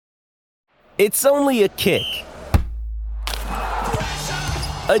It's only a kick,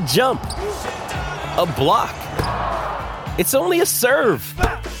 a jump, a block. It's only a serve.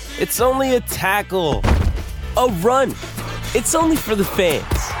 It's only a tackle, a run. It's only for the fans.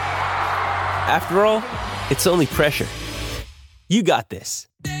 After all, it's only pressure. You got this.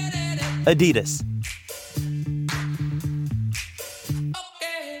 Adidas.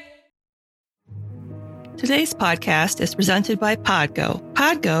 Today's podcast is presented by Podgo.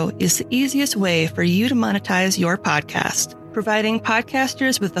 Podgo is the easiest way for you to monetize your podcast, providing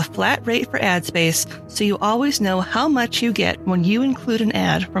podcasters with a flat rate for ad space so you always know how much you get when you include an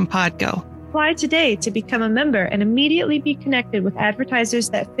ad from Podgo. Apply today to become a member and immediately be connected with advertisers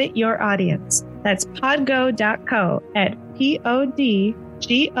that fit your audience. That's podgo.co at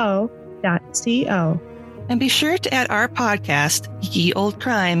podgo.co. And be sure to add our podcast, Ye Old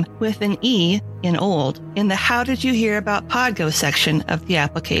Crime, with an E in old, in the How Did You Hear About Podgo section of the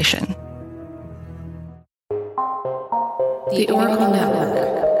application. The Oracle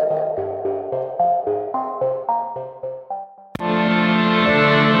Network.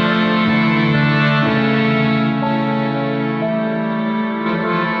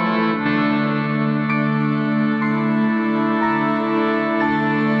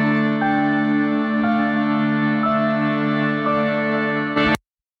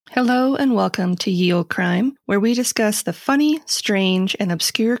 Hello and welcome to Ye Old Crime, where we discuss the funny, strange, and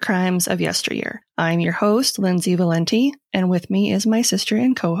obscure crimes of yesteryear. I'm your host, Lindsay Valenti, and with me is my sister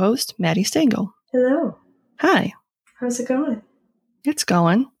and co-host, Maddie Stengel. Hello. Hi. How's it going? It's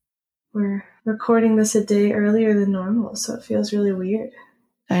going. We're recording this a day earlier than normal, so it feels really weird.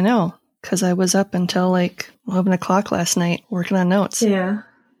 I know, because I was up until like 11 o'clock last night working on notes. Yeah.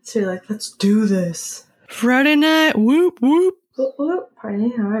 So you're like, let's do this. Friday night, whoop, whoop. Whoop, whoop. Party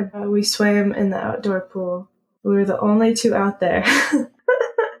hard. We swam in the outdoor pool. We were the only two out there.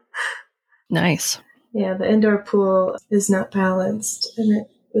 Nice. Yeah, the indoor pool is not balanced, and it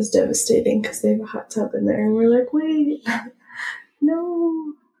was devastating because they have a hot tub in there, and we're like, wait,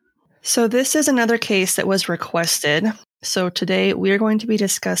 no. So this is another case that was requested. So today we are going to be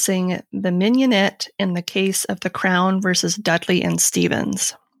discussing the Mignonette in the case of the Crown versus Dudley and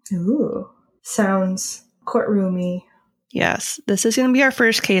Stevens. Ooh, sounds courtroomy. Yes, this is going to be our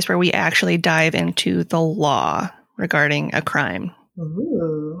first case where we actually dive into the law regarding a crime.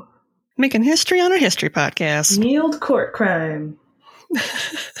 Ooh. Making history on our history podcast. Yield court crime.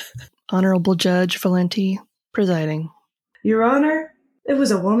 Honorable Judge Valenti presiding. Your Honor, it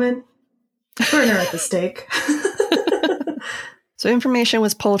was a woman. Burn her at the stake. So information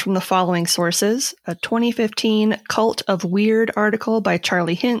was pulled from the following sources: a 2015 Cult of Weird article by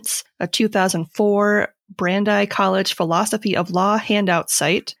Charlie Hintz, a 2004 Brandeis College Philosophy of Law handout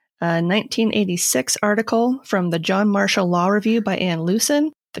site, a 1986 article from the John Marshall Law Review by Ann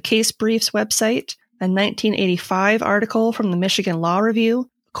Lucen, the Case Briefs website, a 1985 article from the Michigan Law Review,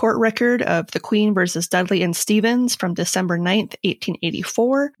 court record of the Queen versus Dudley and Stevens from December 9th,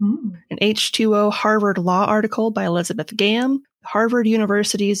 1884, an H2O Harvard Law article by Elizabeth Gamm, Harvard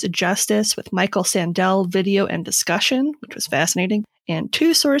University's Justice with Michael Sandel video and discussion, which was fascinating, and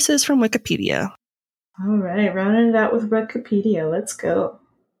two sources from Wikipedia. All right, rounding it out with Wikipedia. Let's go.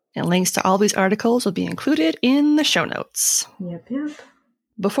 And links to all these articles will be included in the show notes. Yep.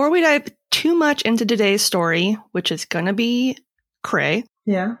 Before we dive too much into today's story, which is going to be cray,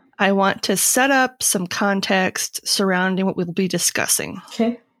 yeah, I want to set up some context surrounding what we'll be discussing.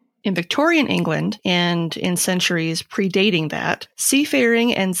 Okay. In Victorian England, and in centuries predating that,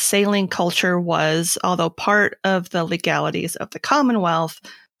 seafaring and sailing culture was, although part of the legalities of the Commonwealth,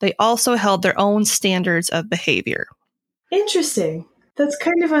 they also held their own standards of behavior. Interesting. That's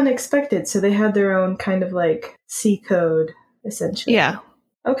kind of unexpected. So they had their own kind of like sea code, essentially. Yeah.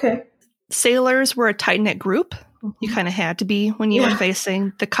 Okay. Sailors were a tight-knit group. You kind of had to be when you were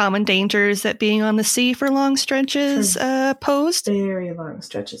facing the common dangers that being on the sea for long stretches posed. Very long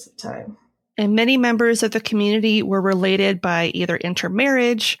stretches of time. And many members of the community were related by either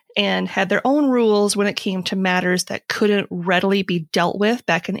intermarriage and had their own rules when it came to matters that couldn't readily be dealt with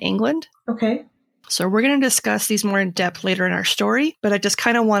back in England. Okay. So we're going to discuss these more in depth later in our story, but I just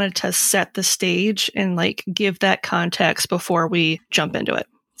kind of wanted to set the stage and like give that context before we jump into it.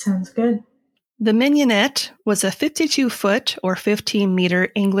 Sounds good. The Mignonette was a 52-foot or 15-meter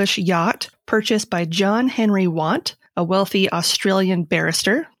English yacht purchased by John Henry Want, a wealthy Australian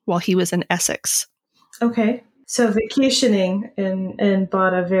barrister, while he was in Essex. Okay. So vacationing and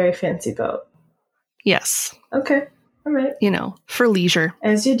bought a very fancy boat. Yes. Okay. All right. You know, for leisure.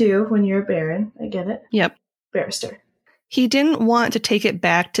 As you do when you're a baron. I get it. Yep. Barrister. He didn't want to take it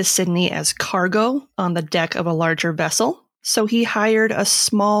back to Sydney as cargo on the deck of a larger vessel. So he hired a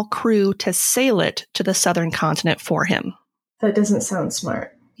small crew to sail it to the southern continent for him. That doesn't sound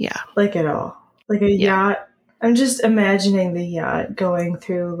smart. Yeah. Like at all. Like a yacht. I'm just imagining the yacht going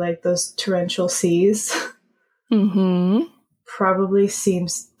through like those torrential seas. Mm-hmm. Probably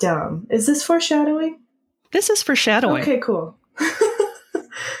seems dumb. Is this foreshadowing? This is foreshadowing. Okay, cool.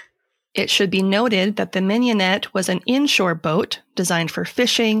 It should be noted that the Mignonette was an inshore boat designed for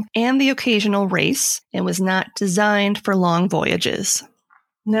fishing and the occasional race and was not designed for long voyages.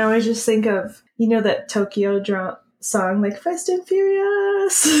 Now I just think of, that Tokyo song, like Fast and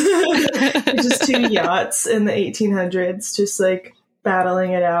Furious. Just two yachts in the 1800s, just like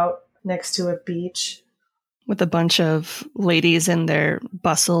battling it out next to a beach. With a bunch of ladies in their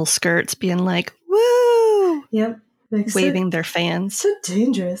bustle skirts being like, woo! Yep. Waving their fans. So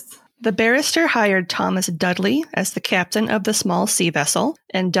dangerous. The barrister hired Thomas Dudley as the captain of the small sea vessel,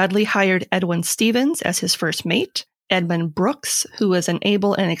 and Dudley hired Edwin Stevens as his first mate, Edmund Brooks, who was an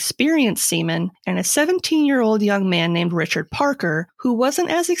able and experienced seaman, and a 17-year-old young man named Richard Parker, who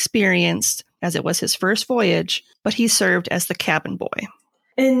wasn't as experienced as it was his first voyage, but he served as the cabin boy.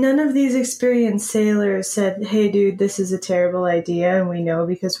 And none of these experienced sailors said, hey, dude, this is a terrible idea, and we know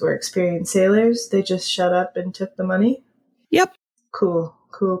because we're experienced sailors. They just shut up and took the money? Yep. Cool.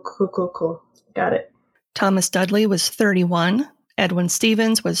 Got it. Thomas Dudley was 31, Edwin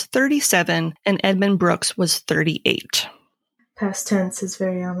Stevens was 37, and Edmund Brooks was 38. Past tense is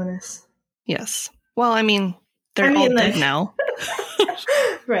very ominous. Yes. Well, they're all dead now.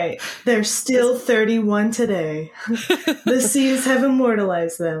 Right. They're still 31 today. The seas have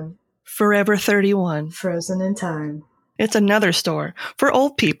immortalized them. Forever 31. Frozen in time. It's another store for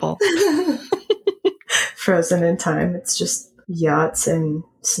old people. Frozen in time. It's just yachts and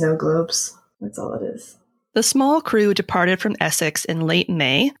snow globes. That's all it is. The small crew departed from Essex in late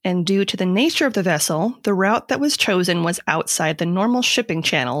May, and due to the nature of the vessel, the route that was chosen was outside the normal shipping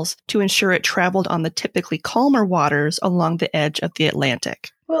channels to ensure it traveled on the typically calmer waters along the edge of the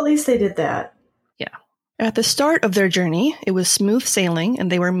Atlantic. Well, at least they did that. Yeah. At the start of their journey, it was smooth sailing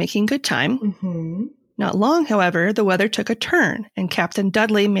and they were making good time. Mm-hmm. Not long, however, the weather took a turn, and Captain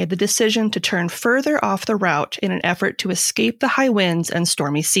Dudley made the decision to turn further off the route in an effort to escape the high winds and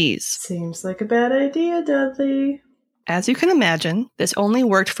stormy seas. Seems like a bad idea, Dudley. As you can imagine, this only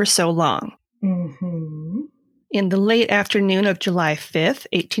worked for so long. Mm-hmm. In the late afternoon of July 5th,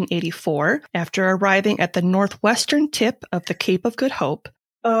 1884, after arriving at the northwestern tip of the Cape of Good Hope...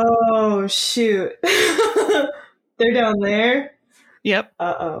 Oh, shoot. They're down there? Yep.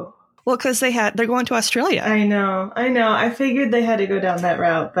 Uh-oh. Well, because they're going to Australia. I know. I figured they had to go down that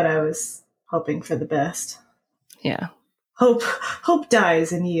route, but I was hoping for the best. Yeah. Hope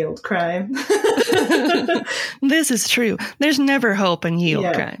dies in yield crime. This is true. There's never hope in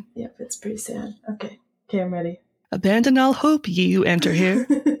yield crime. Yep, it's pretty sad. Okay, I'm ready. Abandon all hope, ye who enter here.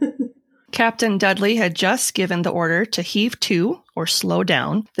 Captain Dudley had just given the order to heave to, or slow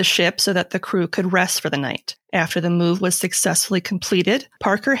down, the ship so that the crew could rest for the night. After the move was successfully completed,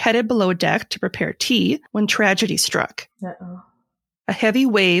 Parker headed below deck to prepare tea when tragedy struck. Uh-oh. A heavy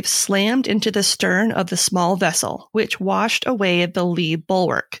wave slammed into the stern of the small vessel, which washed away the lee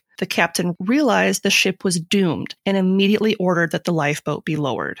bulwark. The captain realized the ship was doomed and immediately ordered that the lifeboat be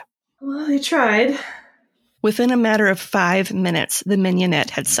lowered. Well, he tried. Within a matter of 5 minutes, the Mignonette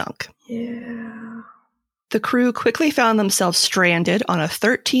had sunk. Yeah. The crew quickly found themselves stranded on a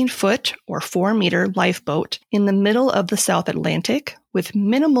 13-foot or 4-meter lifeboat in the middle of the South Atlantic with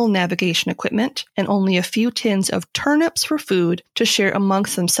minimal navigation equipment and only a few tins of turnips for food to share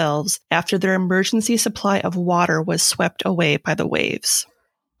amongst themselves after their emergency supply of water was swept away by the waves.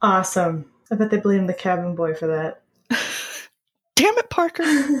 Awesome. I bet they blamed the cabin boy for that. Damn it, Parker.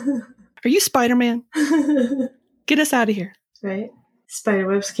 Are you Spider-Man? Get us out of here. Right?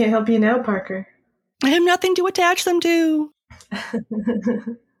 Spiderwebs can't help you now, Parker. I have nothing to attach them to.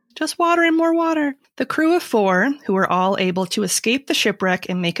 Just water and more water. The crew of 4, who were all able to escape the shipwreck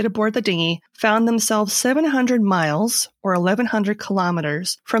and make it aboard the dinghy, found themselves 700 miles, or 1,100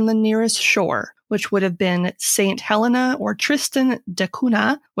 kilometers, from the nearest shore, which would have been St. Helena or Tristan da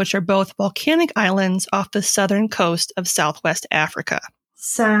Cunha, which are both volcanic islands off the southern coast of southwest Africa.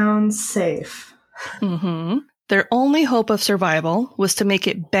 Sounds safe. Mm-hmm. Their only hope of survival was to make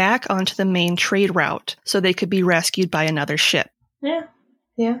it back onto the main trade route so they could be rescued by another ship.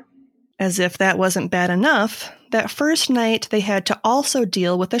 Yeah. As if that wasn't bad enough, that first night they had to also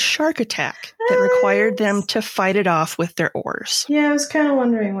deal with a shark attack that required them to fight it off with their oars. Yeah, I was kind of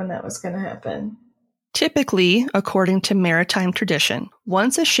wondering when that was going to happen. Typically, according to maritime tradition,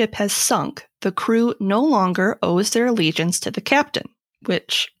 once a ship has sunk, the crew no longer owes their allegiance to the captain,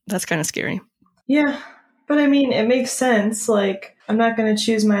 which, that's kind of scary. Yeah, But I mean, it makes sense. Like, I'm not going to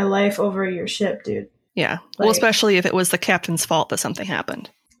choose my life over your ship, dude. Yeah. Well, especially if it was the captain's fault that something happened.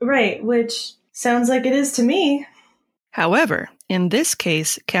 Right, which sounds like it is to me. However, in this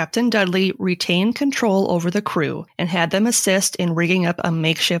case, Captain Dudley retained control over the crew and had them assist in rigging up a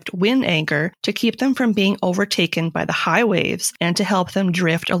makeshift wind anchor to keep them from being overtaken by the high waves and to help them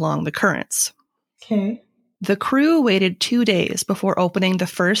drift along the currents. Okay. The crew waited 2 days before opening the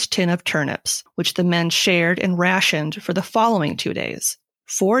first tin of turnips, which the men shared and rationed for the following 2 days.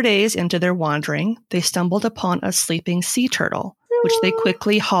 4 days into their wandering, they stumbled upon a sleeping sea turtle, which they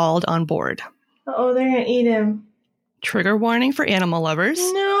quickly hauled on board. Oh, they're going to eat him. Trigger warning for animal lovers.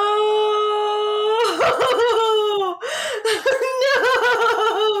 No! No!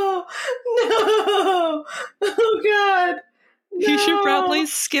 Oh, God. No. You should probably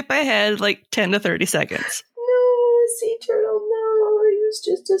skip ahead like 10 to 30 seconds. No, sea turtle, no. He was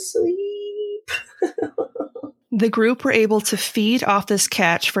just asleep. The group were able to feed off this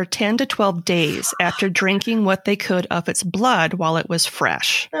catch for 10 to 12 days after drinking what they could of its blood while it was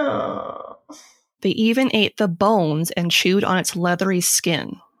fresh. Oh. They even ate the bones and chewed on its leathery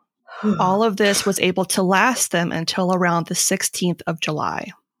skin. All of this was able to last them until around the 16th of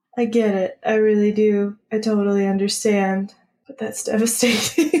July. I get it. I really do. I totally understand. But that's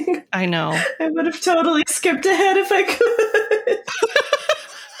devastating. I know. I would have totally skipped ahead if I could.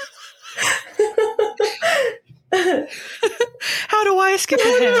 How do I skip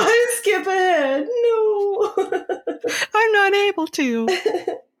ahead? How do I skip ahead? No. I'm not able to.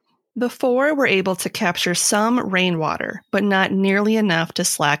 The four were able to capture some rainwater, but not nearly enough to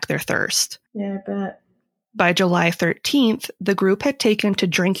slack their thirst. Yeah, I bet. By July 13th, the group had taken to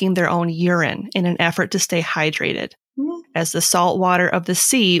drinking their own urine in an effort to stay hydrated, as the salt water of the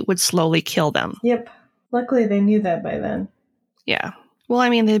sea would slowly kill them. Yep. Luckily, they knew that by then. Yeah. Well, I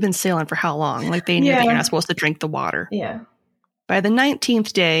mean, they've been sailing for how long? Like, they knew that you're not supposed to drink the water. Yeah. By the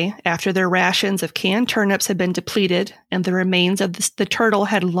 19th day, after their rations of canned turnips had been depleted and the remains of the turtle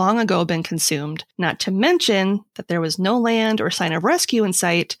had long ago been consumed, not to mention that there was no land or sign of rescue in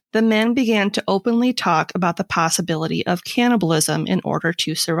sight, the men began to openly talk about the possibility of cannibalism in order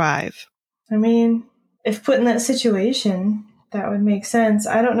to survive. I mean, if put in that situation, that would make sense.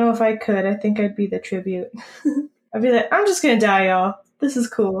 I don't know if I could. I think I'd be the tribute. I'd be like, I'm just going to die, y'all. This is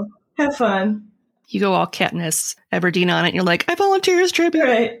cool. Have fun. You go all Katniss Everdeen on it, and you're like, I volunteer as tribute.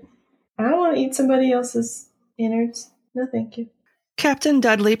 Right. I don't want to eat somebody else's innards. No, thank you. Captain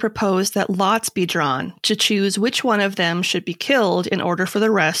Dudley proposed that lots be drawn to choose which one of them should be killed in order for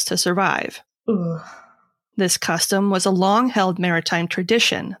the rest to survive. Ooh. This custom was a long-held maritime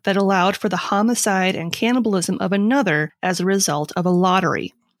tradition that allowed for the homicide and cannibalism of another as a result of a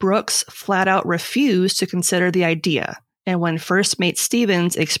lottery. Brooks flat out refused to consider the idea, and when First Mate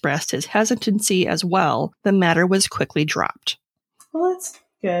Stevens expressed his hesitancy as well, the matter was quickly dropped. Well, that's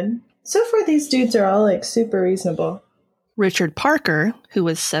good. So far, these dudes are all, like, super reasonable. Richard Parker, who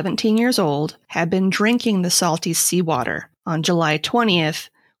was 17 years old, had been drinking the salty seawater on July 20th,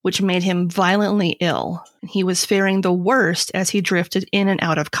 which made him violently ill. He was faring the worst as he drifted in and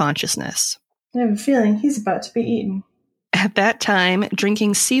out of consciousness. I have a feeling he's about to be eaten. At that time,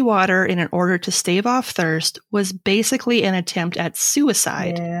 drinking seawater in order to stave off thirst was basically an attempt at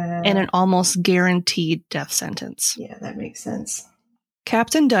suicide and an almost guaranteed death sentence. Yeah, that makes sense.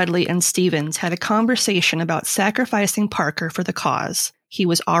 Captain Dudley and Stevens had a conversation about sacrificing Parker for the cause. He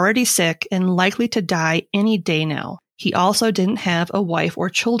was already sick and likely to die any day now. He also didn't have a wife or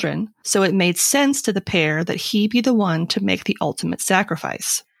children, so it made sense to the pair that he be the one to make the ultimate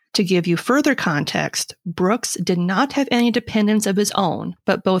sacrifice. To give you further context, Brooks did not have any dependents of his own,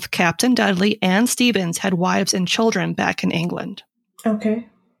 but both Captain Dudley and Stevens had wives and children back in England. Okay.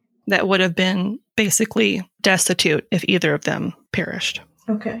 That would have been basically destitute if either of them perished.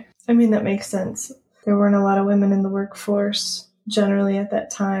 Okay. I mean, that makes sense. There weren't a lot of women in the workforce, generally at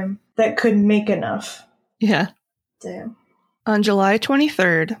that time, that could make enough. Yeah. Damn. On July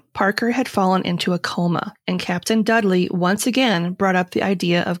 23rd, Parker had fallen into a coma, and Captain Dudley once again brought up the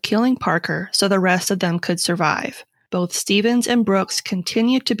idea of killing Parker so the rest of them could survive. Both Stevens and Brooks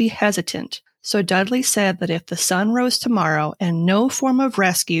continued to be hesitant, so Dudley said that if the sun rose tomorrow and no form of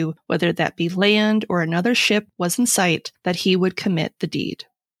rescue, whether that be land or another ship, was in sight, that he would commit the deed.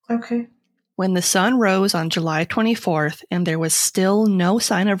 Okay. When the sun rose on July 24th and there was still no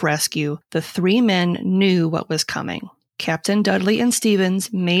sign of rescue, the three men knew what was coming. Captain Dudley and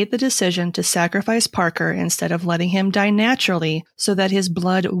Stevens made the decision to sacrifice Parker instead of letting him die naturally so that his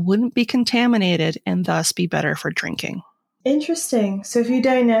blood wouldn't be contaminated and thus be better for drinking. Interesting. So if you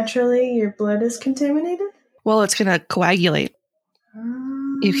die naturally, your blood is contaminated? Well, it's going to coagulate.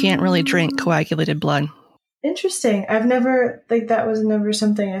 You can't really drink coagulated blood. Interesting. I've never, like, that was never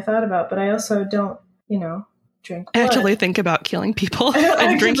something I thought about, but I also don't, drink blood. Actually think about killing people I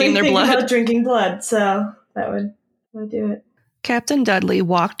and drinking their think blood. about drinking blood, so that would do it. Captain Dudley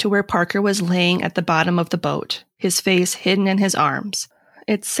walked to where Parker was laying at the bottom of the boat, his face hidden in his arms.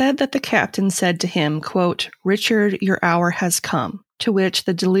 It's said that the captain said to him, quote, "Richard, your hour has come," to which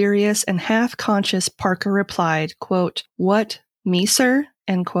the delirious and half-conscious Parker replied, quote, "What, me, sir?"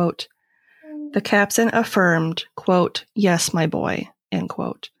 End quote. The captain affirmed, quote, "Yes, my boy," end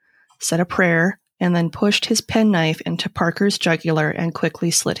quote, said a prayer, and then pushed his penknife into Parker's jugular and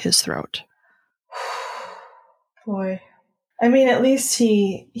quickly slit his throat. Boy. I mean, at least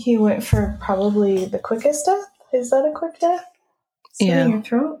he went for probably the quickest death. Is that a quick death? Slitting your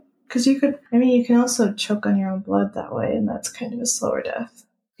throat? Because you can also choke on your own blood that way, and that's kind of a slower death.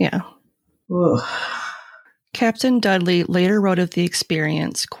 Yeah. Ugh. Captain Dudley later wrote of the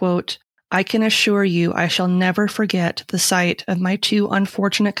experience, quote, "I can assure you I shall never forget the sight of my two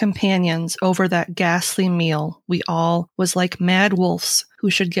unfortunate companions over that ghastly meal. We all was like mad wolves who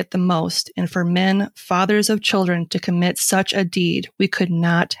should get the most, and for men, fathers of children, to commit such a deed, we could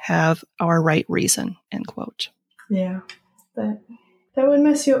not have our right reason," end quote. Yeah, that would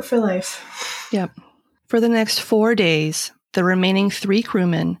mess you up for life. Yep. For the next 4 days, the remaining 3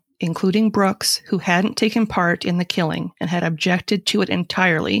 crewmen, including Brooks, who hadn't taken part in the killing and had objected to it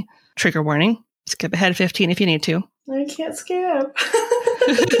entirely, trigger warning, skip ahead 15 if you need to. I can't skip.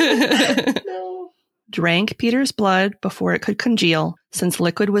 No. Drank Peter's blood before it could congeal, since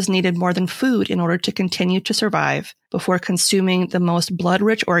liquid was needed more than food in order to continue to survive, before consuming the most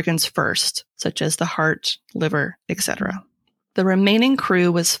blood-rich organs first, such as the heart, liver, etc. The remaining crew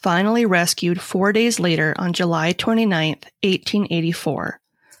was finally rescued 4 days later on July 29th, 1884.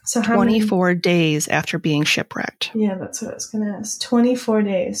 So 24 days after being shipwrecked. Yeah, that's what I was going to ask. 24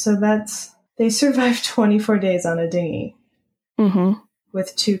 days. So they survived 24 days on a dinghy. Mm-hmm.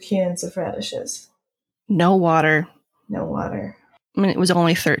 With 2 cans of radishes. No water. No water. I mean, it was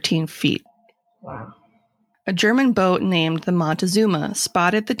only 13 feet. Wow. A German boat named the Montezuma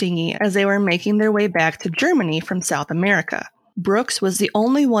spotted the dinghy as they were making their way back to Germany from South America. Brooks was the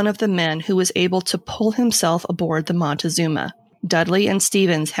only one of the men who was able to pull himself aboard the Montezuma. Dudley and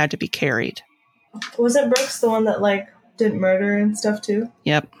Stevens had to be carried. Wasn't Brooks the one that, did murder and stuff, too?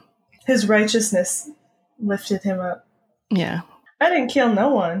 Yep. His righteousness lifted him up. Yeah. I didn't kill no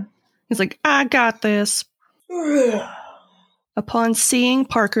one. He's like, I got this. Upon seeing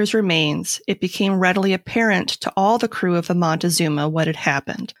Parker's remains, it became readily apparent to all the crew of the Montezuma what had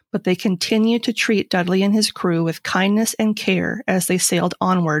happened, but they continued to treat Dudley and his crew with kindness and care as they sailed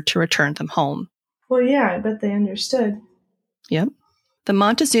onward to return them home. Well, yeah, I bet they understood. Yep. The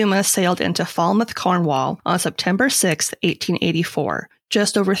Montezuma sailed into Falmouth, Cornwall on September 6, 1884,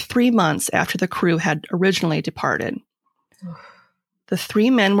 just over 3 months after the crew had originally departed. The 3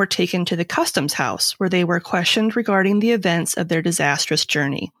 men were taken to the customs house, where they were questioned regarding the events of their disastrous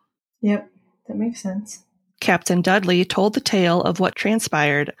journey. Yep, that makes sense. Captain Dudley told the tale of what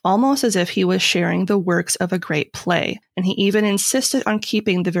transpired almost as if he was sharing the works of a great play, and he even insisted on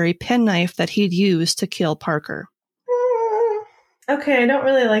keeping the very penknife that he'd used to kill Parker. Okay, I don't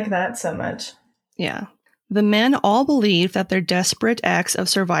really like that so much. Yeah. The men all believed that their desperate acts of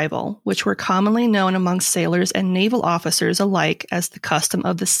survival, which were commonly known among sailors and naval officers alike as the custom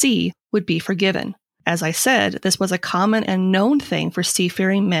of the sea, would be forgiven. As I said, this was a common and known thing for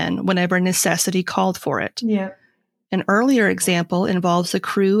seafaring men whenever necessity called for it. Yeah. An earlier example involves the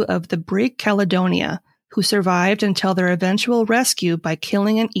crew of the brig Caledonia, who survived until their eventual rescue by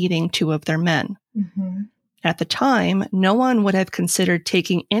killing and eating 2 of their men. Mm-hmm. At the time, no one would have considered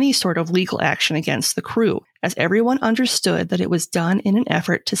taking any sort of legal action against the crew, as everyone understood that it was done in an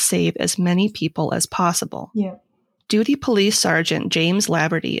effort to save as many people as possible. Yeah. Duty Police Sergeant James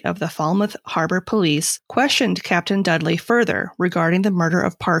Laverty of the Falmouth Harbor Police questioned Captain Dudley further regarding the murder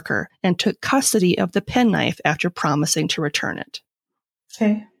of Parker and took custody of the penknife after promising to return it.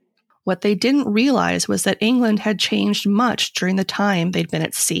 Okay. What they didn't realize was that England had changed much during the time they'd been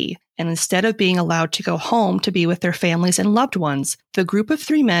at sea, and instead of being allowed to go home to be with their families and loved ones, the group of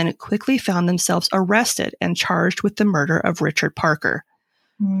 3 men quickly found themselves arrested and charged with the murder of Richard Parker.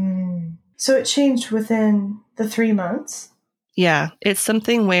 So it changed within the 3 months? Yeah, it's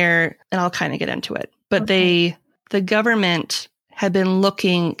something where, and I'll kind of get into it, but the government had been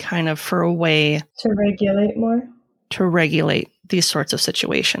looking kind of for a way to regulate more? To regulate these sorts of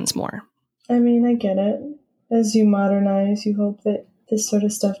situations more. I mean, I get it. As you modernize, you hope that this sort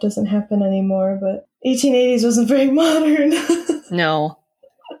of stuff doesn't happen anymore, but 1880s wasn't very modern. No.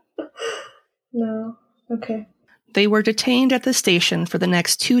 No. Okay. They were detained at the station for the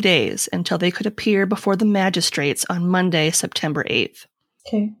next 2 days until they could appear before the magistrates on Monday, September 8th.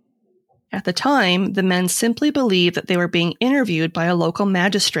 Okay. At the time, the men simply believed that they were being interviewed by a local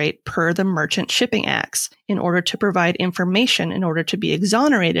magistrate per the Merchant Shipping Acts in order to provide information in order to be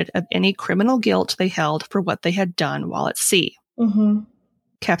exonerated of any criminal guilt they held for what they had done while at sea. Mm-hmm.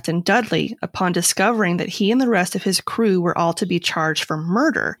 Captain Dudley, upon discovering that he and the rest of his crew were all to be charged for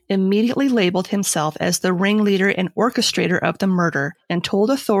murder, immediately labeled himself as the ringleader and orchestrator of the murder and told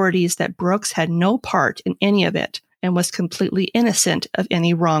authorities that Brooks had no part in any of it and was completely innocent of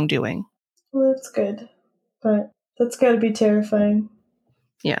any wrongdoing. Well, that's good, but that's got to be terrifying.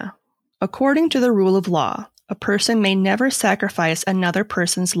 Yeah. According to the rule of law, a person may never sacrifice another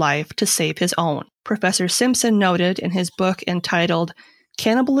person's life to save his own. Professor Simpson noted in his book entitled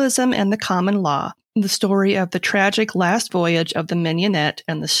Cannibalism and the Common Law, the story of the tragic last voyage of the Mignonette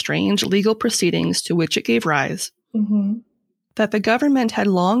and the strange legal proceedings to which it gave rise, that the government had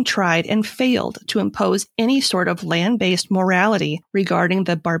long tried and failed to impose any sort of land-based morality regarding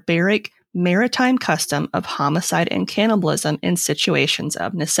the barbaric maritime custom of homicide and cannibalism in situations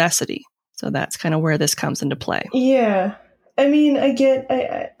of necessity. So that's kind of where this comes into play. Yeah. I mean,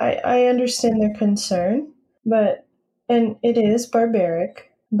 I understand their concern, but, and it is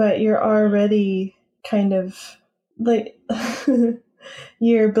barbaric, but you're already kind of like,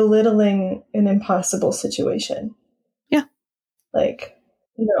 you're belittling an impossible situation. Yeah. Like,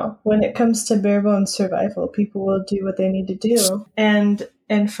 you know, when it comes to bare bones survival, people will do what they need to do. And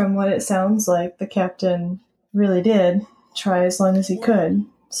from what it sounds like, the captain really did try as long as he could.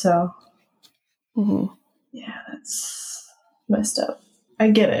 So, yeah, that's messed up. I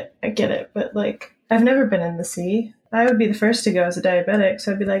get it. But, like, I've never been in the sea. I would be the first to go as a diabetic.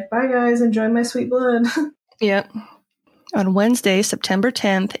 So I'd be like, bye, guys, enjoy my sweet blood. Yep. On Wednesday, September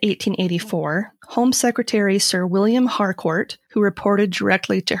 10th, 1884, Home Secretary Sir William Harcourt, who reported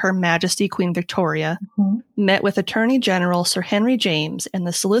directly to Her Majesty Queen Victoria, met with Attorney General Sir Henry James and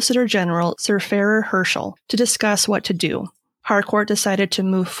the Solicitor General Sir Ferrer Herschel to discuss what to do. Harcourt decided to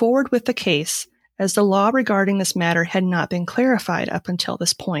move forward with the case, as the law regarding this matter had not been clarified up until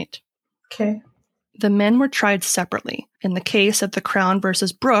this point. Okay. The men were tried separately. In the case of the Crown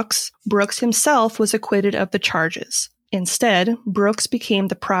versus Brooks, Brooks himself was acquitted of the charges. Instead, Brooks became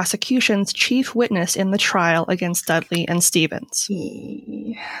the prosecution's chief witness in the trial against Dudley and Stevens.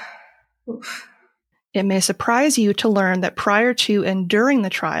 Oof. It may surprise you to learn that prior to and during the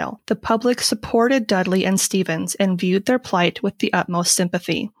trial, the public supported Dudley and Stevens and viewed their plight with the utmost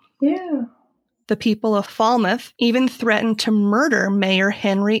sympathy. Yeah. The people of Falmouth even threatened to murder Mayor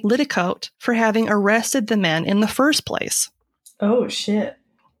Henry Liddicoat for having arrested the men in the first place. Oh, shit.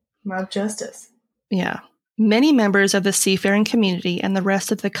 Mob justice. Yeah. Many members of the seafaring community and the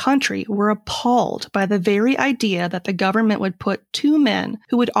rest of the country were appalled by the very idea that the government would put two men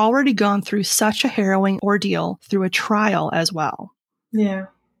who had already gone through such a harrowing ordeal through a trial as well. Yeah.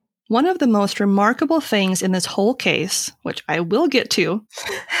 One of the most remarkable things in this whole case, which I will get to,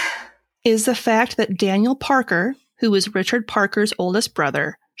 is the fact that Daniel Parker, who was Richard Parker's oldest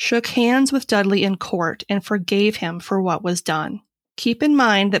brother, shook hands with Dudley in court and forgave him for what was done. Keep in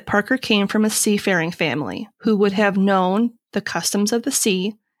mind that Parker came from a seafaring family who would have known the customs of the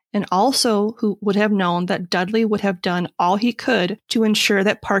sea and also who would have known that Dudley would have done all he could to ensure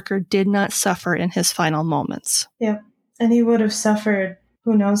that Parker did not suffer in his final moments. Yeah, and he would have suffered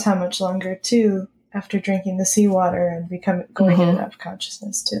who knows how much longer, too, after drinking the seawater and going in and out of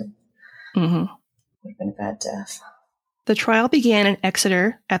consciousness, too. Would have been a bad death. The trial began in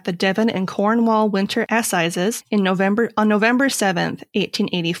Exeter at the Devon and Cornwall Winter Assizes on November 7th,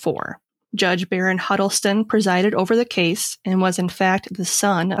 1884. Judge Baron Huddleston presided over the case and was in fact the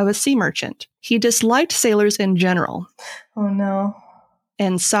son of a sea merchant. He disliked sailors in general. Oh no.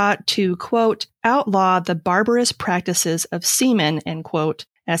 And sought to, quote, outlaw the barbarous practices of seamen, end quote,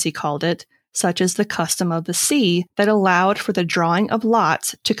 as he called it, such as the custom of the sea that allowed for the drawing of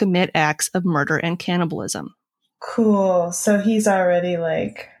lots to commit acts of murder and cannibalism. Cool. So he's already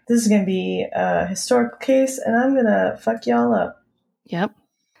like, this is going to be a historical case and I'm going to fuck y'all up. Yep.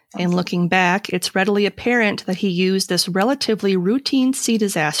 And looking back, it's readily apparent that he used this relatively routine sea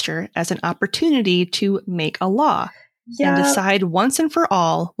disaster as an opportunity to make a law and decide once and for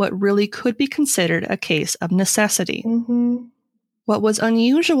all what really could be considered a case of necessity. What was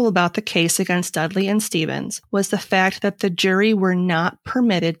unusual about the case against Dudley and Stevens was the fact that the jury were not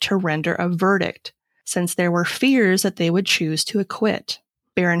permitted to render a verdict, since there were fears that they would choose to acquit.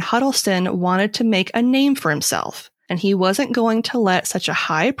 Baron Huddleston wanted to make a name for himself, and he wasn't going to let such a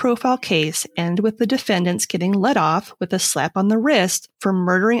high-profile case end with the defendants getting let off with a slap on the wrist for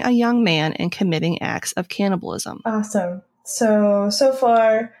murdering a young man and committing acts of cannibalism. Awesome. So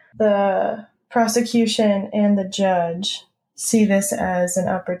far, the prosecution and the judge see this as an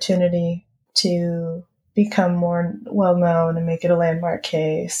opportunity to become more well-known and make it a landmark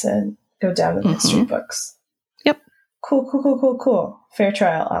case and go down in the history books. Yep. Cool. Fair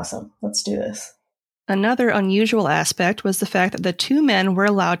trial. Awesome. Let's do this. Another unusual aspect was the fact that the two men were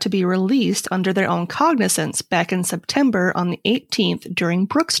allowed to be released under their own cognizance back in September on the 18th during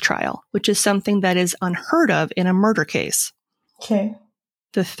Brooks' trial, which is something that is unheard of in a murder case. Okay.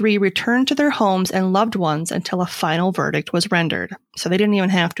 The three returned to their homes and loved ones until a final verdict was rendered, so they didn't even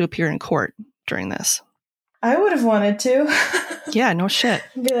have to appear in court during this. I would have wanted to. Yeah, no shit.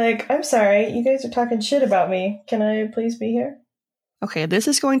 Be like, I'm sorry, you guys are talking shit about me. Can I please be here? Okay, this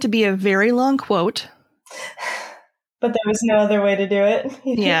is going to be a very long quote. But there was no other way to do it.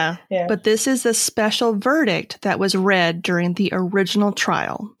 Yeah, but this is the special verdict that was read during the original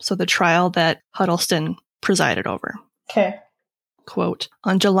trial, so the trial that Huddleston presided over. Okay. Quote,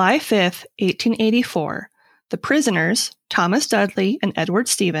 on July 5th, 1884, the prisoners, Thomas Dudley and Edward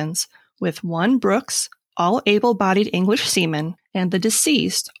Stevens, with one Brooks, all able-bodied English seamen, and the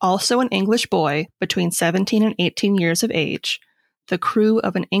deceased, also an English boy between 17 and 18 years of age, the crew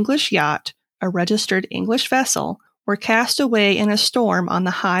of an English yacht, a registered English vessel, were cast away in a storm on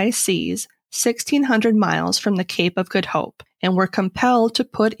the high seas 1,600 miles from the Cape of Good Hope, and were compelled to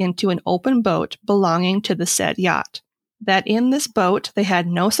put into an open boat belonging to the said yacht. That in this boat they had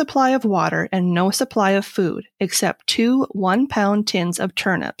no supply of water and no supply of food, except 2 one-pound tins of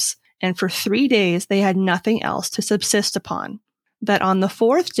turnips, and for 3 days they had nothing else to subsist upon. That on the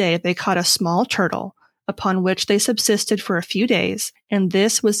 4th day they caught a small turtle, upon which they subsisted for a few days, and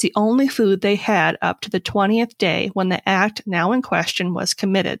this was the only food they had up to the 20th day when the act now in question was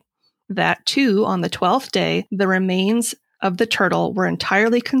committed. That, too, on the 12th day, the remains of the turtle were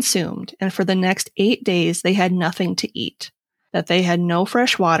entirely consumed, and for the next 8 days they had nothing to eat. That they had no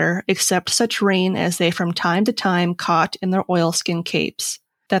fresh water, except such rain as they from time to time caught in their oilskin capes.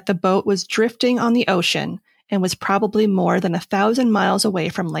 That the boat was drifting on the ocean, and was probably more than 1,000 miles away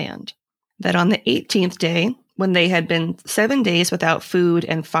from land. That on the 18th day, when they had been 7 days without food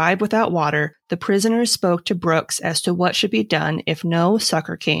and 5 without water, the prisoners spoke to Brooks as to what should be done if no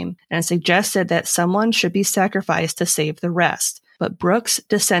succor came, and suggested that someone should be sacrificed to save the rest. But Brooks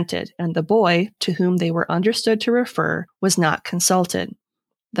dissented, and the boy, to whom they were understood to refer, was not consulted.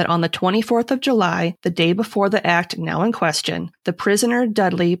 That on the 24th of July, the day before the act now in question, the prisoner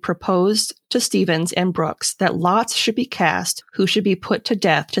Dudley proposed to Stevens and Brooks that lots should be cast who should be put to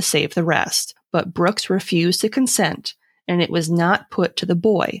death to save the rest. But Brooks refused to consent, and it was not put to the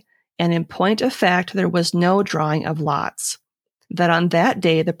boy, and in point of fact there was no drawing of lots. That on that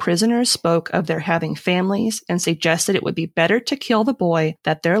day the prisoners spoke of their having families and suggested it would be better to kill the boy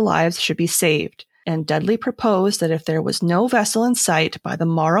that their lives should be saved. And Dudley proposed that if there was no vessel in sight by the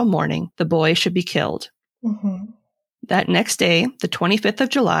morrow morning, the boy should be killed. Mm-hmm. That next day, the 25th of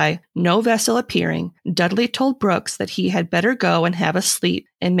July, no vessel appearing, Dudley told Brooks that he had better go and have a sleep,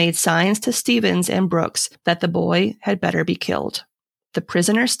 and made signs to Stevens and Brooks that the boy had better be killed. The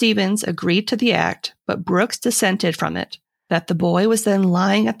prisoner Stevens agreed to the act, but Brooks dissented from it. That the boy was then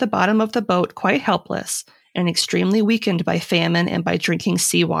lying at the bottom of the boat quite helpless, and extremely weakened by famine and by drinking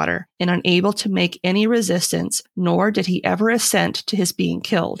seawater, and unable to make any resistance, nor did he ever assent to his being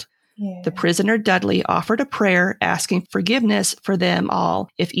killed. Yeah. The prisoner Dudley offered a prayer asking forgiveness for them all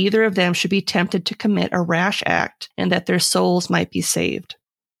if either of them should be tempted to commit a rash act, and that their souls might be saved.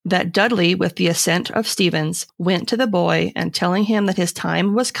 That Dudley, with the assent of Stevens, went to the boy, and telling him that his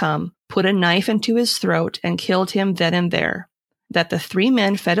time was come, put a knife into his throat and killed him then and there. That the 3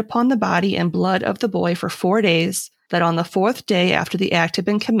 men fed upon the body and blood of the boy for 4 days, that on the 4th day after the act had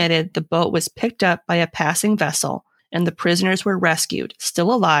been committed, the boat was picked up by a passing vessel, and the prisoners were rescued,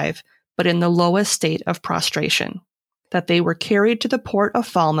 still alive, but in the lowest state of prostration. That they were carried to the port of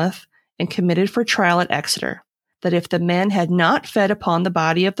Falmouth and committed for trial at Exeter. That if the men had not fed upon the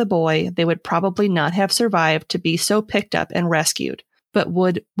body of the boy, they would probably not have survived to be so picked up and rescued, but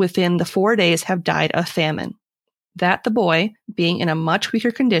would within the 4 days have died of famine. That the boy, being in a much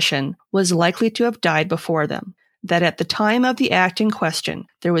weaker condition, was likely to have died before them. That at the time of the act in question,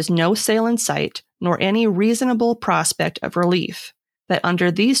 there was no sail in sight, nor any reasonable prospect of relief. That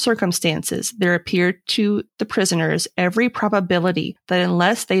under these circumstances, there appeared to the prisoners every probability that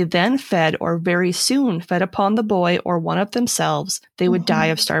unless they then fed or very soon fed upon the boy or one of themselves, they would die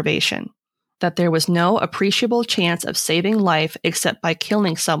of starvation. That there was no appreciable chance of saving life except by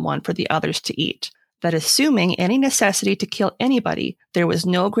killing someone for the others to eat. that assuming any necessity to kill anybody, there was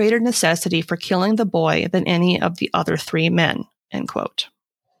no greater necessity for killing the boy than any of the other 3 men, end quote.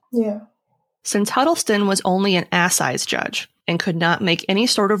 Yeah. Since Huddleston was only an assize judge and could not make any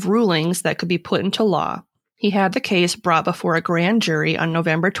sort of rulings that could be put into law, he had the case brought before a grand jury on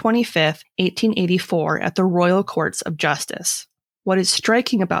November 25, 1884 at the Royal Courts of Justice. What is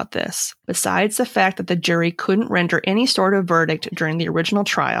striking about this, besides the fact that the jury couldn't render any sort of verdict during the original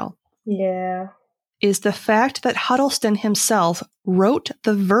trial, is the fact that Huddleston himself wrote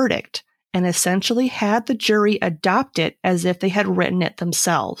the verdict and essentially had the jury adopt it as if they had written it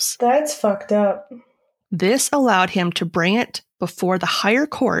themselves. That's fucked up. This allowed him to bring it before the higher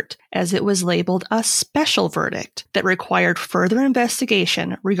court as it was labeled a special verdict that required further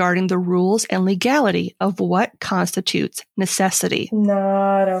investigation regarding the rules and legality of what constitutes necessity.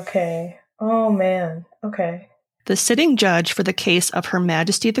 Not okay. Oh, man. Okay. The sitting judge for the case of Her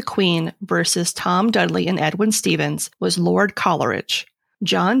Majesty the Queen versus Tom Dudley and Edwin Stevens was Lord Coleridge.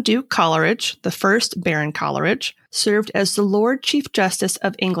 John Duke Coleridge, the first Baron Coleridge, served as the Lord Chief Justice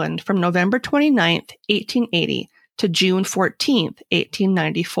of England from November 29, 1880 to June 14,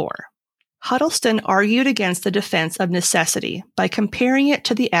 1894. Huddleston argued against the defense of necessity by comparing it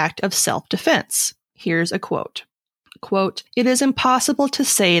to the act of self-defense. Here's a quote. Quote, "It is impossible to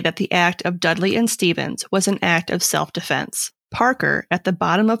say that the act of Dudley and Stevens was an act of self-defense. Parker, at the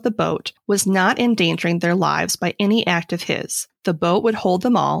bottom of the boat, was not endangering their lives by any act of his. The boat would hold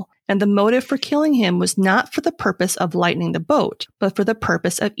them all, and the motive for killing him was not for the purpose of lightening the boat, but for the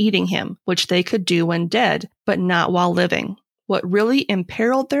purpose of eating him, which they could do when dead, but not while living. What really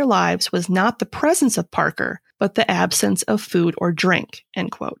imperiled their lives was not the presence of Parker, but the absence of food or drink."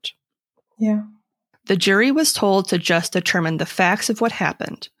 End quote. Yeah. The jury was told to just determine the facts of what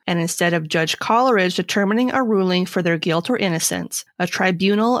happened, and instead of Judge Coleridge determining a ruling for their guilt or innocence, a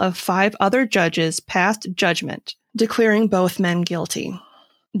tribunal of 5 other judges passed judgment, declaring both men guilty.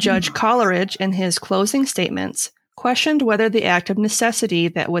 Judge Coleridge, in his closing statements, questioned whether the act of necessity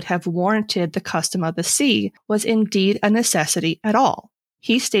that would have warranted the custom of the sea was indeed a necessity at all.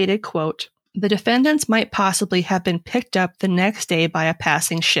 He stated, quote, "The defendants might possibly have been picked up the next day by a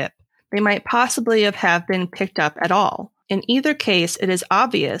passing ship. They might possibly have been picked up at all. In either case, it is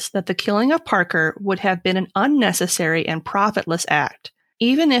obvious that the killing of Parker would have been an unnecessary and profitless act.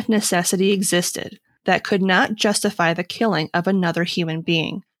 Even if necessity existed, that could not justify the killing of another human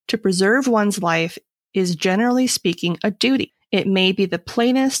being. To preserve one's life is, generally speaking, a duty. It may be the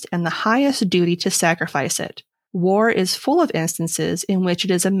plainest and the highest duty to sacrifice it. War is full of instances in which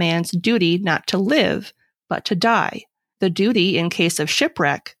it is a man's duty not to live, but to die. The duty in case of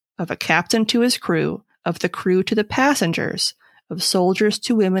shipwreck, of a captain to his crew, of the crew to the passengers, of soldiers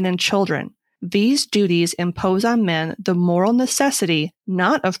to women and children. These duties impose on men the moral necessity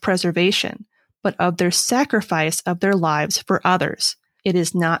not of preservation, but of their sacrifice of their lives for others. It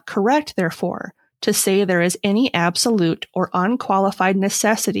is not correct, therefore, to say there is any absolute or unqualified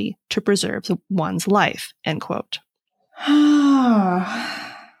necessity to preserve one's life." End quote.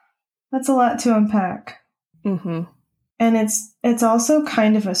 That's a lot to unpack. Mm-hmm. And it's also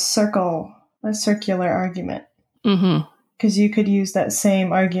kind of a circular argument. Mm-hmm. Because you could use that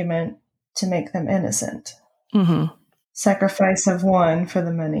same argument to make them innocent. Mm-hmm. Sacrifice of one for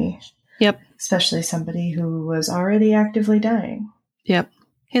the many. Yep. Especially somebody who was already actively dying. Yep.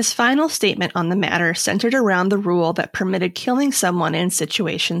 His final statement on the matter centered around the rule that permitted killing someone in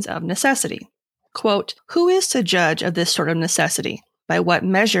situations of necessity. Quote, "Who is to judge of this sort of necessity? By what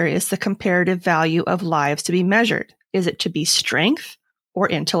measure is the comparative value of lives to be measured? Is it to be strength or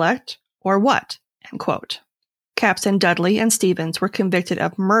intellect or what?" End quote. Captain Dudley and Stevens were convicted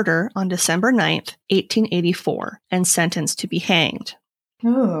of murder on December 9th, 1884, and sentenced to be hanged.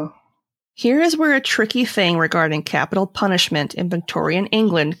 Oh. Here is where a tricky thing regarding capital punishment in Victorian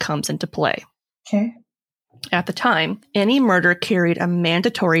England comes into play. Okay. At the time, any murder carried a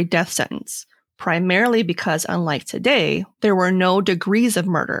mandatory death sentence, primarily because, unlike today, there were no degrees of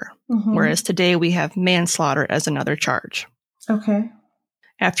murder, whereas today we have manslaughter as another charge. Okay.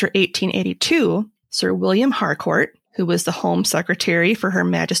 After 1882, Sir William Harcourt, who was the Home Secretary for Her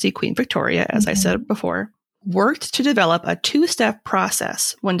Majesty Queen Victoria, as I said before, worked to develop a 2-step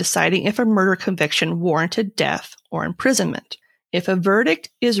process when deciding if a murder conviction warranted death or imprisonment. If a verdict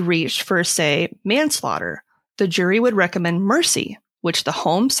is reached for, say, manslaughter, the jury would recommend mercy, which the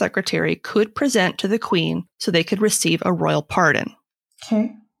Home Secretary could present to the Queen so they could receive a royal pardon.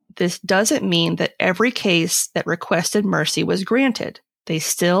 Okay. This doesn't mean that every case that requested mercy was granted. They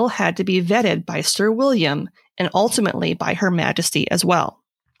still had to be vetted by Sir William and ultimately by Her Majesty as well.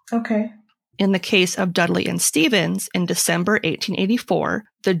 Okay. In the case of Dudley and Stevens in December 1884,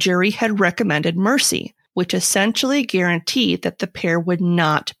 the jury had recommended mercy, which essentially guaranteed that the pair would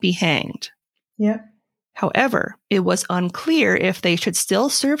not be hanged. Yep. However, it was unclear if they should still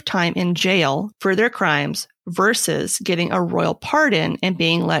serve time in jail for their crimes versus getting a royal pardon and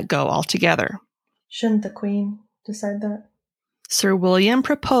being let go altogether. Shouldn't the Queen decide that? Sir William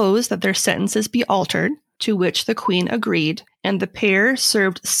proposed that their sentences be altered, to which the Queen agreed, and the pair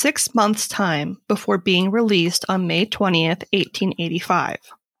served 6 months' time before being released on May 20th, 1885.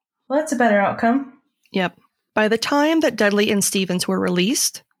 Well, that's a better outcome. Yep. By the time that Dudley and Stevens were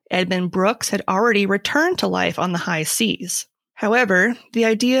released, Edmund Brooks had already returned to life on the high seas. However, the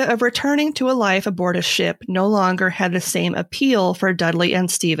idea of returning to a life aboard a ship no longer had the same appeal for Dudley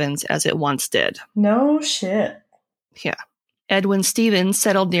and Stevens as it once did. No shit. Yeah. Edwin Stevens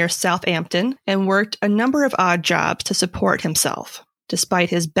settled near Southampton and worked a number of odd jobs to support himself. Despite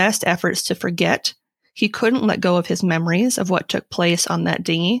his best efforts to forget, he couldn't let go of his memories of what took place on that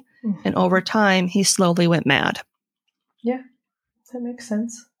dinghy, and over time, he slowly went mad. Yeah, that makes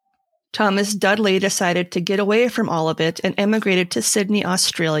sense. Thomas Dudley decided to get away from all of it and emigrated to Sydney,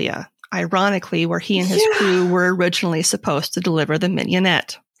 Australia, ironically where he and his crew were originally supposed to deliver the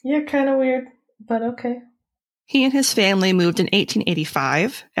Mignonette. Yeah, kind of weird, but okay. He and his family moved in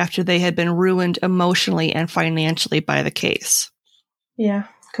 1885 after they had been ruined emotionally and financially by the case. Yeah,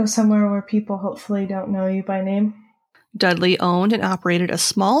 go somewhere where people hopefully don't know you by name. Dudley owned and operated a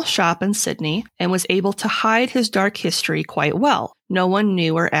small shop in Sydney and was able to hide his dark history quite well. No one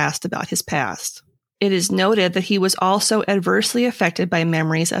knew or asked about his past. It is noted that he was also adversely affected by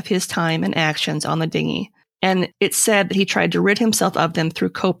memories of his time and actions on the dinghy, and it's said that he tried to rid himself of them through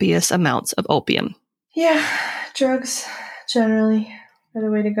copious amounts of opium. Yeah, drugs, generally, are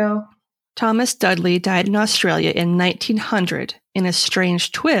the way to go. Thomas Dudley died in Australia in 1900 in a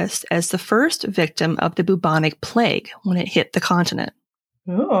strange twist as the first victim of the bubonic plague when it hit the continent.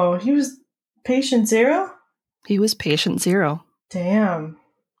 Oh, he was patient zero? He was patient zero. Damn.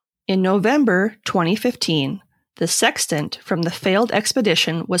 In November 2015, the sextant from the failed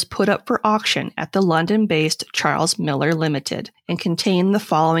expedition was put up for auction at the London-based Charles Miller Limited and contained the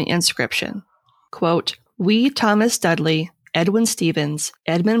following inscription. Quote, "We, Thomas Dudley, Edwin Stevens,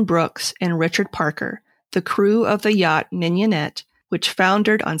 Edmund Brooks, and Richard Parker, the crew of the yacht Mignonette, which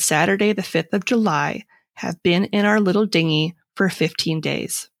foundered on Saturday the 5th of July, have been in our little dinghy for 15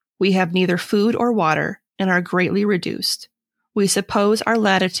 days. We have neither food or water and are greatly reduced. We suppose our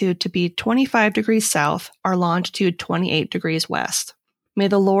latitude to be 25 degrees south, our longitude 28 degrees west. May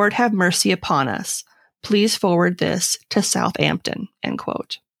the Lord have mercy upon us. Please forward this to Southampton." End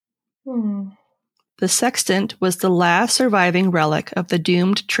quote. The sextant was the last surviving relic of the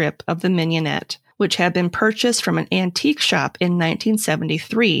doomed trip of the Mignonette, which had been purchased from an antique shop in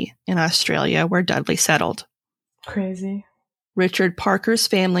 1973 in Australia where Dudley settled. Crazy. Richard Parker's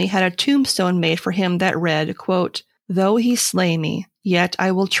family had a tombstone made for him that read, quote, "Though he slay me, yet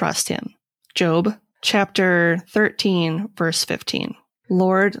I will trust him." Job chapter 13, verse 15.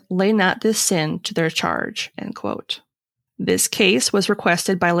 "Lord, lay not this sin to their charge." End quote. This case was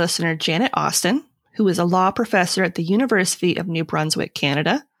requested by listener Janet Austin, who is a law professor at the University of New Brunswick,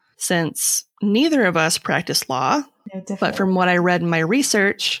 Canada. Since neither of us practice law, but from what I read in my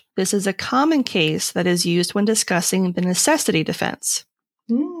research, this is a common case that is used when discussing the necessity defense,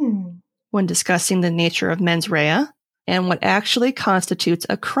 when discussing the nature of mens rea, and what actually constitutes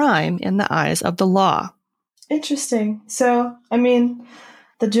a crime in the eyes of the law. Interesting. So, I mean,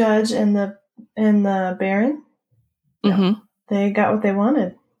 the judge and the baron, they got what they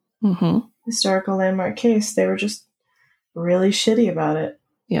wanted. Historical landmark case. They were just really shitty about it.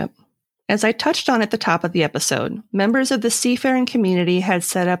 Yep. As I touched on at the top of the episode, members of the seafaring community had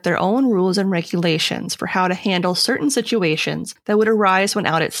set up their own rules and regulations for how to handle certain situations that would arise when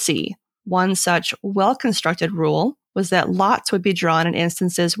out at sea. One such well-constructed rule was that lots would be drawn in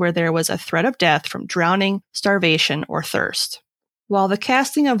instances where there was a threat of death from drowning, starvation, or thirst. While the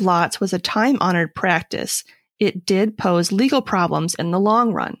casting of lots was a time-honored practice, it did pose legal problems in the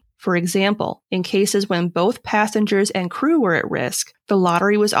long run. For example, in cases when both passengers and crew were at risk, the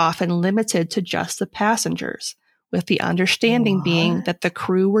lottery was often limited to just the passengers, with the understanding being that the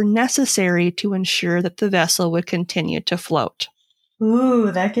crew were necessary to ensure that the vessel would continue to float. Ooh,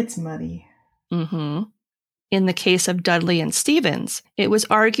 that gets muddy. In the case of Dudley and Stevens, it was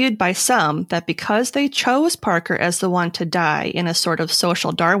argued by some that because they chose Parker as the one to die in a sort of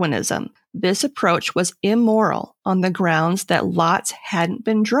social Darwinism, this approach was immoral on the grounds that lots hadn't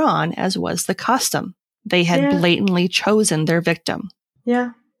been drawn as was the custom. They had blatantly chosen their victim.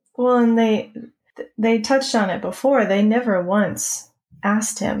 Yeah. Well, and they touched on it before. They never once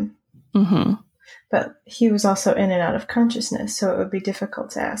asked him Mm-hmm. But he was also in and out of consciousness, so it would be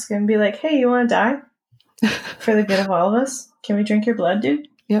difficult to ask him and be like, hey, you want to die? For the good of all of us? Can we drink your blood, dude?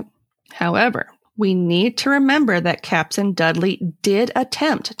 Yep. However, we need to remember that Captain Dudley did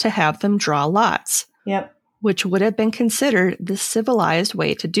attempt to have them draw lots. Yep. Which would have been considered the civilized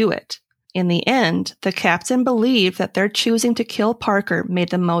way to do it. In the end, the captain believed that their choosing to kill Parker made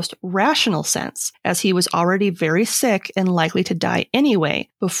the most rational sense, as he was already very sick and likely to die anyway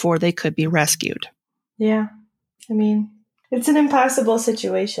before they could be rescued. Yeah. I mean, it's an impossible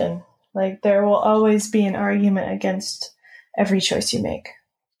situation. Like, there will always be an argument against every choice you make.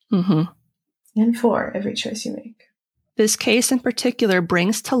 Mm-hmm. And for every choice you make. This case in particular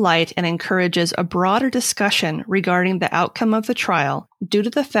brings to light and encourages a broader discussion regarding the outcome of the trial due to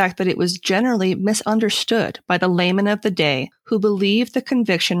the fact that it was generally misunderstood by the layman of the day who believed the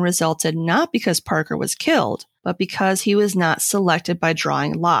conviction resulted not because Parker was killed, but because he was not selected by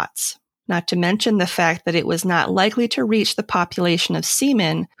drawing lots. Not to mention the fact that it was not likely to reach the population of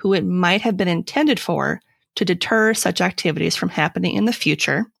seamen who it might have been intended for to deter such activities from happening in the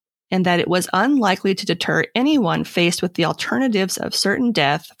future, and that it was unlikely to deter anyone faced with the alternatives of certain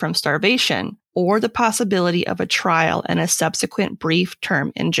death from starvation or the possibility of a trial and a subsequent brief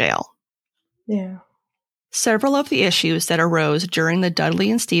term in jail. Yeah. Several of the issues that arose during the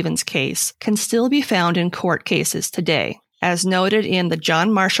Dudley and Stevens case can still be found in court cases today. As noted in the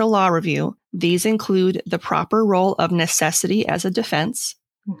John Marshall Law Review, these include the proper role of necessity as a defense,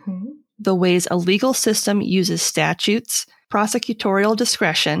 Mm-hmm. the ways a legal system uses statutes, prosecutorial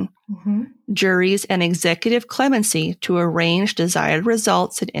discretion, Mm-hmm. juries, and executive clemency to arrange desired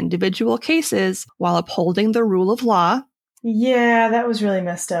results in individual cases while upholding the rule of law, Yeah, that was really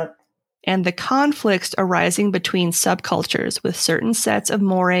messed up. and the conflicts arising between subcultures with certain sets of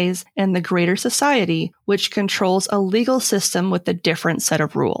mores and the greater society, which controls a legal system with a different set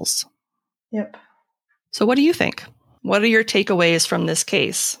of rules. Yep. So what do you think? What are your takeaways from this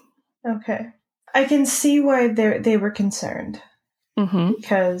case? Okay. I can see why they were concerned. Mm-hmm.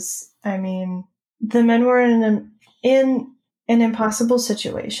 Because, I mean, the men were in an impossible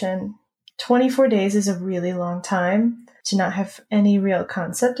situation. 24 days is a really long time to not have any real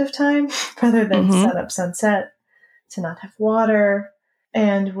concept of time, rather than Mhm. sun up, sunset, to not have water,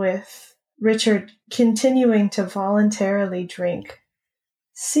 and with Richard continuing to voluntarily drink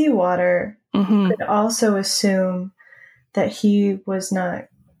seawater, Mm-hmm. could also assume that he was not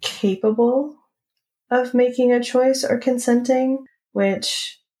capable of making a choice or consenting,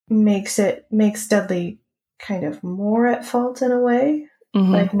 which makes Dudley kind of more at fault in a way,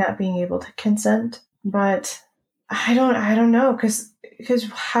 Mm-hmm. like not being able to consent. But I don't know, because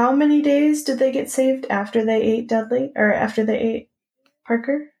how many days did they get saved after they ate Dudley, or after they ate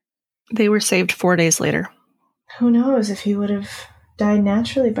Parker? They were saved 4 days later. Who knows if he would have died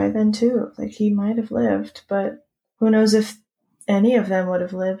naturally by then too? Like, he might have lived, but who knows if any of them would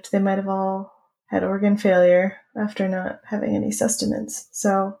have lived? They might have all had organ failure after not having any sustenance.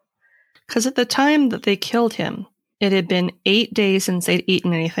 So, Because at the time that they killed him, it had been 8 days since they'd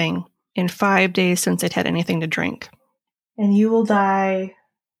eaten anything and 5 days since they'd had anything to drink. and you will die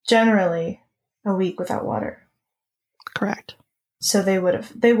generally a week without water. Correct. So they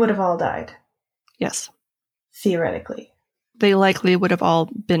would have all died, Yes. theoretically. They likely would have all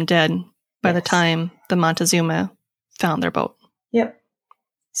been dead by the Yes. time the Montezuma found their boat. Yep.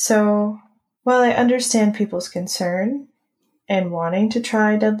 So, while I understand people's concern and wanting to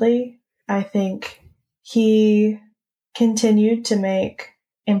try Dudley, I think he continued to make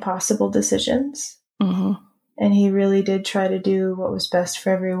impossible decisions. Mm-hmm. And he really did try to do what was best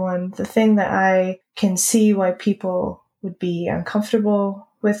for everyone. The thing that I can see why people would be uncomfortable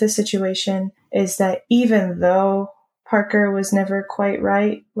with the situation is that even though Parker was never quite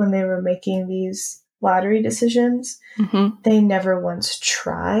right when they were making these lottery decisions, Mm-hmm. they never once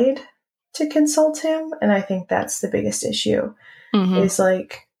tried to consult him. And I think that's the biggest issue. Mm-hmm. Is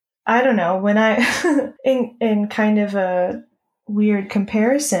like, I don't know, when I, in kind of a weird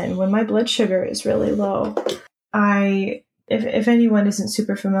comparison, when my blood sugar is really low, if anyone isn't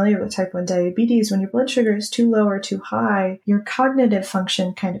super familiar with type 1 diabetes, when your blood sugar is too low or too high, your cognitive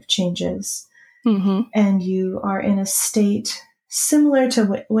function kind of changes. Mm-hmm. And you are in a state similar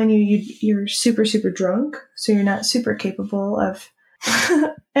to when you're super, super drunk. So you're not super capable of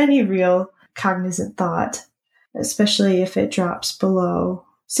any real cognizant thought, especially if it drops below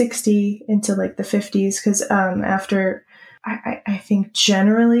 60 into like the 50s. Because after, I think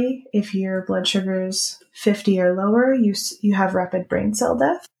generally, if your blood sugar is 50 or lower, you have rapid brain cell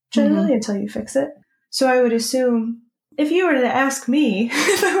death, generally, until you fix it. So I would assume if you were to ask me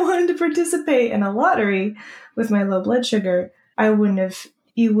if I wanted to participate in a lottery with my low blood sugar, I wouldn't have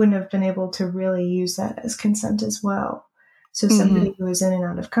you wouldn't have been able to really use that as consent as well. So somebody who is in and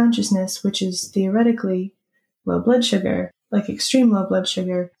out of consciousness, which is theoretically low blood sugar, like extreme low blood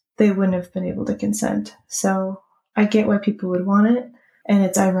sugar, they wouldn't have been able to consent. So I get why people would want it. And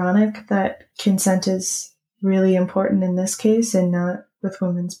it's ironic that consent is really important in this case and not with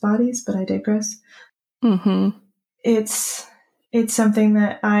women's bodies, but I digress. Mm-hmm. It's something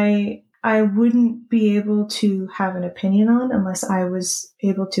that I wouldn't be able to have an opinion on unless I was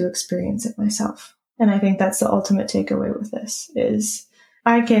able to experience it myself. And I think that's the ultimate takeaway with this is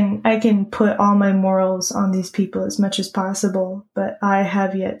I can put all my morals on these people as much as possible, but I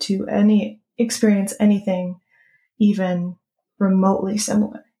have yet to experience anything even remotely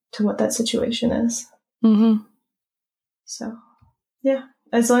similar to what that situation is. Mm-hmm. So, yeah,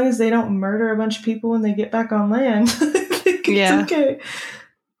 as long as they don't murder a bunch of people when they get back on land, I think it's okay.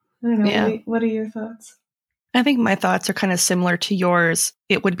 I don't know. Yeah. What are your thoughts? I think my thoughts are kind of similar to yours.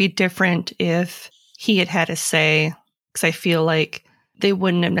 It would be different if he had a say, because I feel like they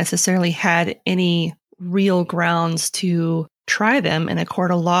wouldn't have necessarily had any real grounds to try them in a court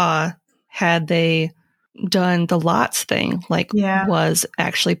of law had they done the lots thing, was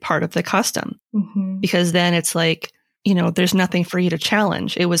actually part of the custom. Mm-hmm. Because then it's like, there's nothing for you to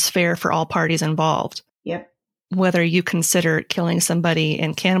challenge. It was fair for all parties involved. Yep. Whether you consider killing somebody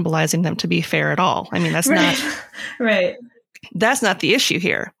and cannibalizing them to be fair at all. I mean, that's not right. That's not the issue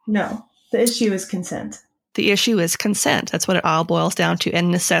here. No, the issue is consent. The issue is consent. That's what it all boils down to, and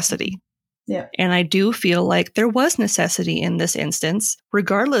necessity. Yeah. And I do feel like there was necessity in this instance.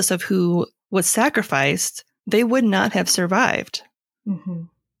 Regardless of who was sacrificed, they would not have survived. Mm-hmm.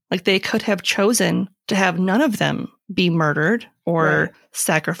 Like they could have chosen to have none of them be murdered or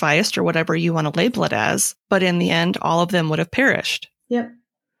sacrificed or whatever you want to label it as. But in the end, all of them would have perished. Yep.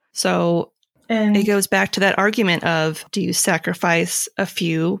 So it goes back to that argument of, do you sacrifice a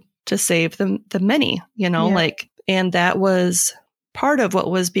few to save the many, and that was part of what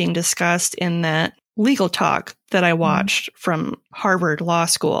was being discussed in that legal talk that I watched from Harvard Law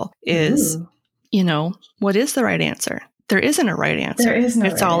School is, what is the right answer? There isn't a right answer. There is no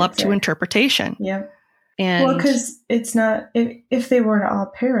It's all up to interpretation. Yep. And because it's not, if they were to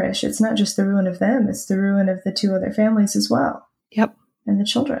all perish, it's not just the ruin of them, it's the ruin of the two other families as well. Yep. And the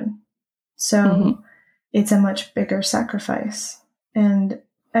children. So it's a much bigger sacrifice. And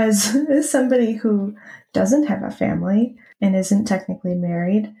as somebody who doesn't have a family and isn't technically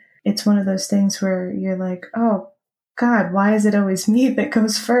married, it's one of those things where you're like, oh God, why is it always me that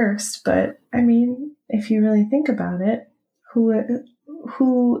goes first? But I mean, if you really think about it,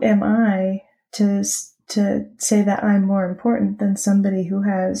 who am I to say that I'm more important than somebody who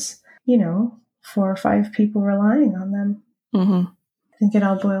has, 4 or 5 people relying on them? Mm-hmm. I think it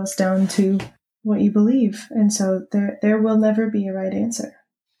all boils down to what you believe. And so there will never be a right answer.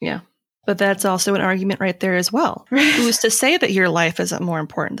 Yeah. But that's also an argument right there as well. Who's to say that your life isn't more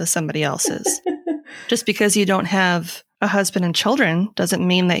important than somebody else's? Just because you don't have a husband and children doesn't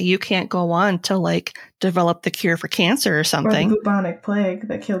mean that you can't go on to develop the cure for cancer or something. Or the bubonic plague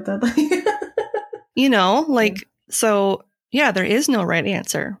that killed Dudley. So yeah, there is no right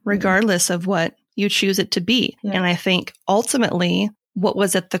answer, regardless of what you choose it to be. Yeah. And I think ultimately what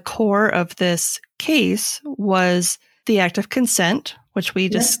was at the core of this case was the act of consent, which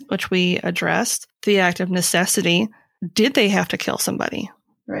we addressed, the act of necessity. Did they have to kill somebody?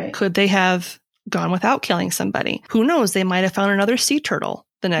 Right. Could they have gone without killing somebody? Who knows? They might have found another sea turtle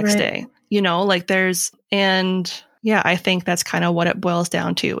the next day. I think that's kind of what it boils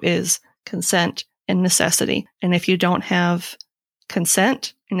down to is consent and necessity. And if you don't have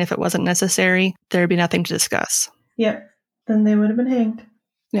consent, and if it wasn't necessary, there'd be nothing to discuss. Yep. Then they would have been hanged.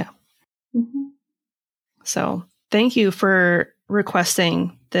 Yeah. Mm-hmm. So thank you for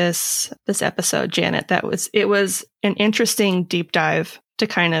requesting this episode, Janet. It was an interesting deep dive to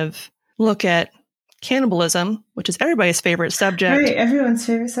kind of look at cannibalism, which is everybody's favorite subject. Right, everyone's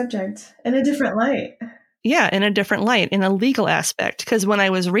favorite subject, in a different light. Yeah, in a different light, in a legal aspect. Because when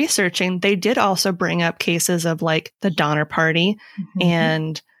I was researching, they did also bring up cases of the Donner Party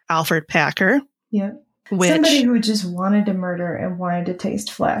and Alfred Packer. Yep. Somebody who just wanted to murder and wanted to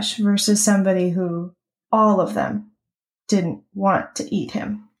taste flesh versus somebody who all of them didn't want to eat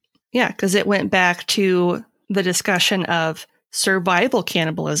him. Yeah, because it went back to the discussion of survival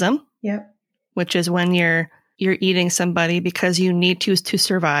cannibalism. Yep. Which is when you're eating somebody because you need to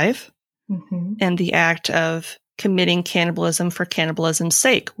survive. Mm-hmm. And the act of committing cannibalism for cannibalism's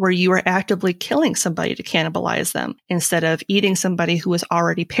sake, where you are actively killing somebody to cannibalize them instead of eating somebody who has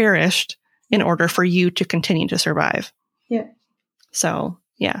already perished in order for you to continue to survive. Yeah. So,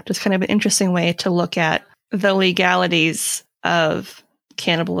 yeah, just kind of an interesting way to look at the legalities of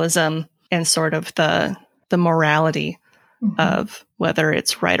cannibalism and sort of the morality of whether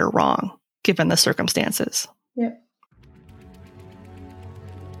it's right or wrong, given the circumstances. Yep.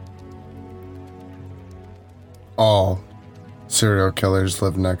 All serial killers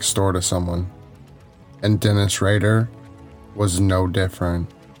live next door to someone, and Dennis Rader was no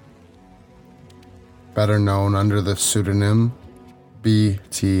different. Better known under the pseudonym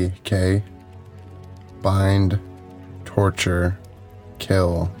BTK, Bind, Torture,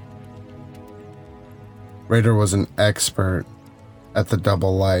 Kill. Rader was an expert at the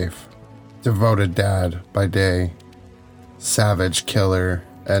double life, devoted dad by day, savage killer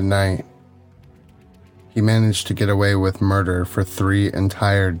at night. He managed to get away with murder for 3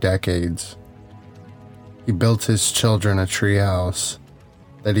 entire decades. He built his children a treehouse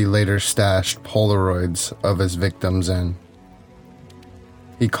that he later stashed Polaroids of his victims in.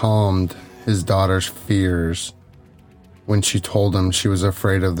 He calmed his daughter's fears when she told him she was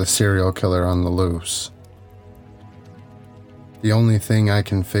afraid of the serial killer on the loose. The only thing I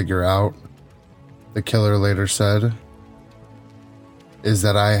can figure out, the killer later said, is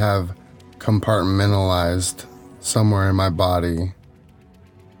that I have compartmentalized somewhere in my body.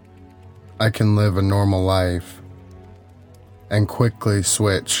 I can live a normal life and quickly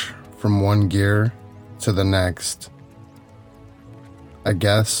switch from one gear to the next. I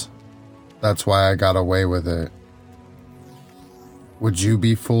guess that's why I got away with it. Would you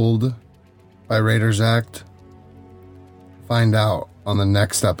be fooled by Rader's act? Find out on the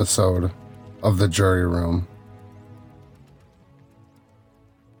next episode of The Jury Room.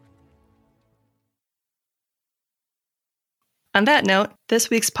 On that note, this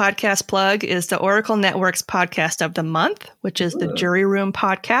week's podcast plug is the Oracle Network's podcast of the month, which is the Jury Room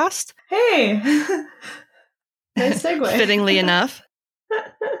podcast. Hey! Nice segue. Fittingly enough.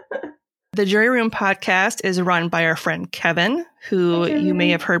 The Jury Room podcast is run by our friend Kevin, who you may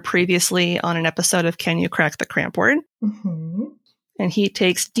have heard previously on an episode of Can You Crack the Cramp Word? Mm-hmm. And he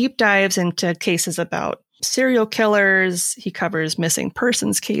takes deep dives into cases about serial killers. He covers missing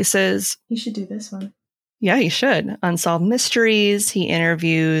persons cases. You should do this one. Yeah, he should. Unsolved mysteries. He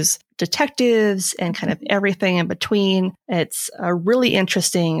interviews detectives and kind of everything in between. It's a really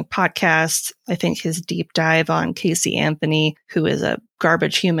interesting podcast. I think his deep dive on Casey Anthony, who is a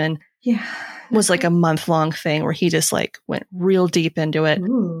garbage human, was like a month-long thing where he just like went real deep into it.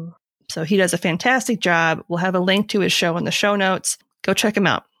 Ooh. So he does a fantastic job. We'll have a link to his show in the show notes. Go check him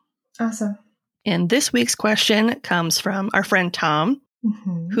out. Awesome. And this week's question comes from our friend Tom,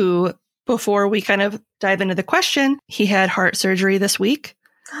 who, before we kind of dive into the question, he had heart surgery this week.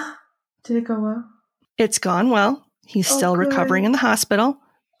 Did it go well? It's gone well. He's still recovering in the hospital,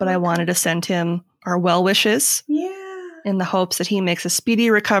 but I wanted to send him our well wishes. Yeah. In the hopes that he makes a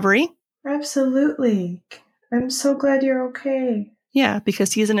speedy recovery. Absolutely. I'm so glad you're okay. Yeah,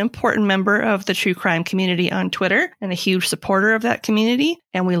 because he's an important member of the true crime community on Twitter and a huge supporter of that community.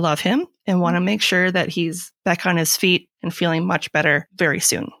 And we love him and want to make sure that he's back on his feet and feeling much better very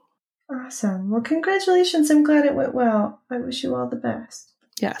soon. Awesome. Well, congratulations. I'm glad it went well. I wish you all the best.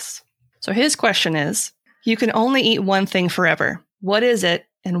 Yes. So his question is, you can only eat one thing forever. What is it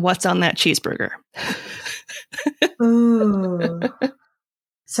and what's on that cheeseburger? Ooh.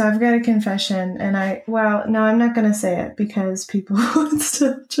 So I've got a confession, and I'm not going to say it because people would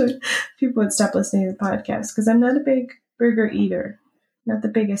stop listening to the podcast because I'm not a big burger eater, not the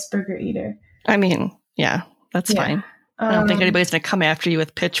biggest burger eater. I mean, yeah, that's fine. I don't think anybody's going to come after you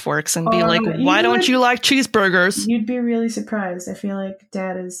with pitchfchforks and be like, why don't you like cheeseburgers? You'd be really surprised. I feel like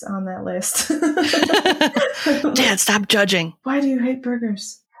Dad is on that list. Dad, stop judging. Why do you hate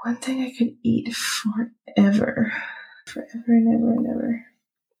burgers? One thing I could eat forever. Forever and ever and ever.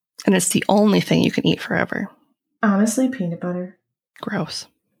 And it's the only thing you can eat forever. Honestly, peanut butter. Gross.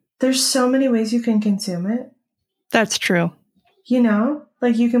 There's so many ways you can consume it. That's true. You know,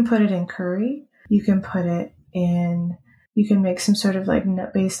 like you can put it in curry. You can make some sort of like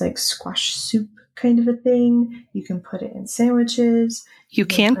nut-based like squash soup kind of a thing. You can put it in sandwiches. You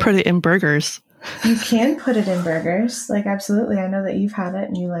can put it in burgers. You can put it in burgers. Like, absolutely. I know that you've had it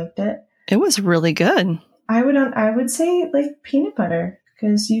and you liked it. It was really good. I would say like peanut butter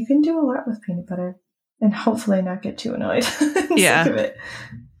because you can do a lot with peanut butter and hopefully not get too annoyed. Yeah. Sick of it.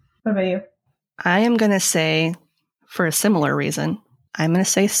 What about you? I am going to say, for a similar reason, I'm going to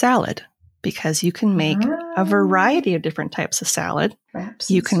say salad because you can make a variety of different types of salad.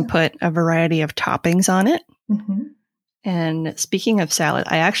 Wraps you can put a variety of toppings on it. Mm-hmm. And speaking of salad,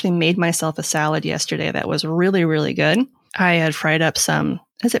 I actually made myself a salad yesterday that was really, really good. I had fried up some,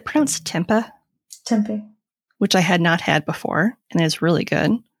 is it pronounced tempeh? Tempeh. Which I had not had before, and is really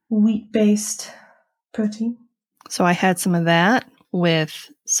good. Wheat-based protein. So I had some of that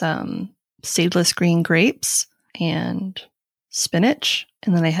with some seedless green grapes and spinach.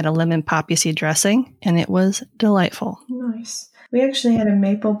 And then I had a lemon poppy seed dressing, and it was delightful. Nice. We actually had a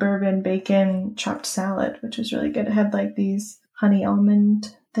maple bourbon bacon chopped salad, which was really good. It had like these honey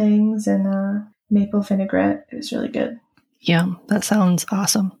almond things and maple vinaigrette. It was really good. Yeah, that sounds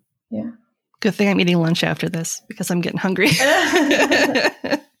awesome. Yeah. Good thing I'm eating lunch after this because I'm getting hungry.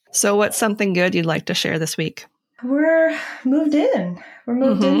 So what's something good you'd like to share this week? We're moved in. We're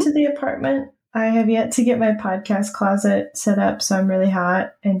moved into the apartment. I have yet to get my podcast closet set up, so I'm really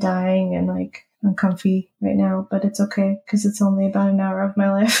hot and dying and like uncomfy right now, but it's okay because it's only about an hour of my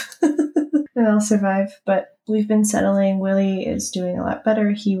life and I'll survive. But we've been settling. Willie is doing a lot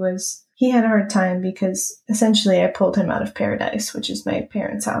better. He had a hard time because essentially I pulled him out of paradise, which is my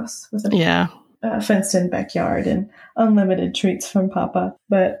parents' house with a fenced-in backyard and unlimited treats from Papa.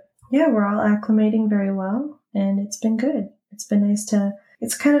 But yeah, we're all acclimating very well, and it's been good. It's been nice to...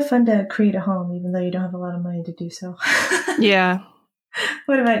 It's kind of fun to create a home, even though you don't have a lot of money to do so. Yeah.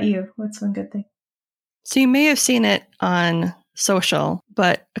 What about you? What's one good thing? So you may have seen it on social,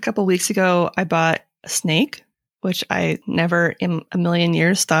 but a couple weeks ago, I bought a snake, which I never in a million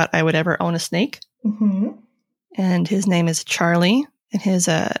years thought I would ever own a snake. Mm-hmm. And his name is Charlie, and he's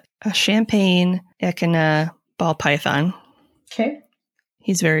a champagne echidna ball python. Okay.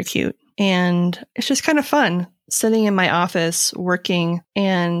 He's very cute. And it's just kind of fun sitting in my office working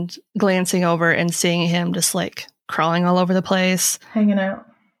and glancing over and seeing him just like crawling all over the place. Hanging out.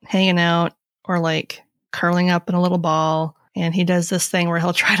 Or like curling up in a little ball. And he does this thing where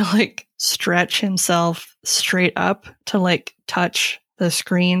he'll try to like stretch himself straight up to like touch the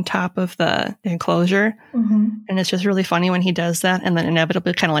screen top of the enclosure. Mm-hmm. And it's just really funny when he does that and then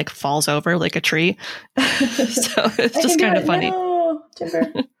inevitably kind of like falls over like a tree. So it's just kind of funny. No,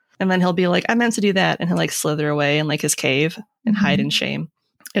 Timber. And then he'll be like, I meant to do that. And he'll like slither away in like his cave and hide in shame.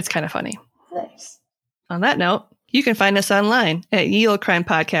 It's kind of funny. Nice. On that note, you can find us online at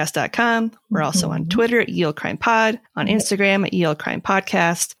yeoldecrimepodcast.com. We're also on Twitter at yeoldecrimepod, on Instagram at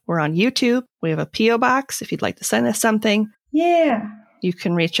yeoldecrimepodcast. We're on YouTube. We have a P.O. box if you'd like to send us something. Yeah. You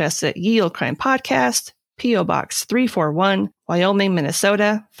can reach us at Ye Olde Crime Podcast, P.O. Box 341, Wyoming,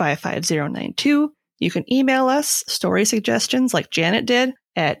 Minnesota 55092. You can email us story suggestions like Janet did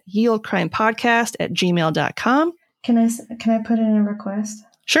at yeoldecrimepodcast@gmail.com. Can I put in a request?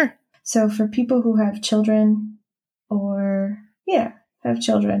 Sure. So for people who have children have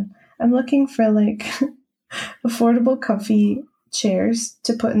children, I'm looking for like affordable comfy chairs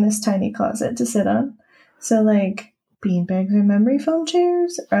to put in this tiny closet to sit on. So like beanbags or memory foam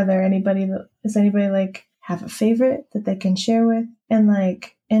chairs. Does anybody like have a favorite that they can share with? And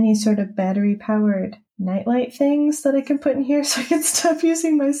like any sort of battery powered nightlight things that I can put in here so I can stop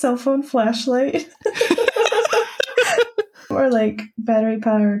using my cell phone flashlight. Or like battery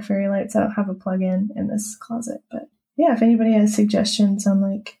powered fairy lights. I don't have a plug-in in this closet, but yeah, if anybody has suggestions on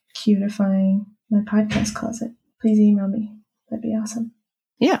like cutifying my podcast closet, please email me. That'd be awesome.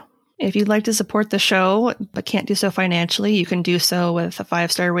 Yeah. If you'd like to support the show but can't do so financially, you can do so with a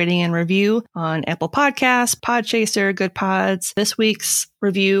 5-star rating and review on Apple Podcasts, Podchaser, Good Pods. This week's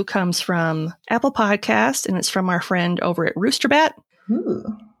review comes from Apple Podcast, and it's from our friend over at Roosterbat. Ooh.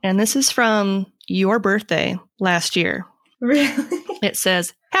 And this is from your birthday last year. Really? It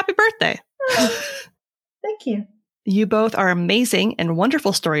says, "Happy birthday." Thank you. You both are amazing and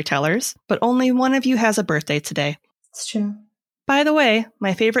wonderful storytellers, but only one of you has a birthday today. It's true. By the way,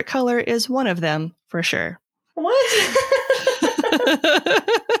 my favorite color is one of them, for sure. What?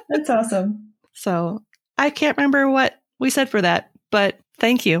 That's awesome. So I can't remember what we said for that, but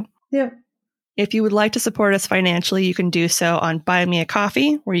thank you. Yep. If you would like to support us financially, you can do so on Buy Me a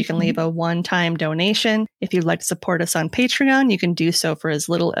Coffee, where you can leave a one-time donation. If you'd like to support us on Patreon, you can do so for as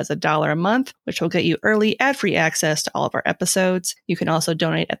little as $1 a month, which will get you early ad-free access to all of our episodes. You can also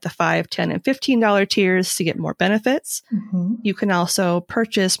donate at the $5, $10, and $15 tiers to get more benefits. Mm-hmm. You can also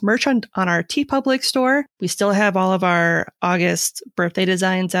purchase merch on our TeePublic store. We still have all of our August birthday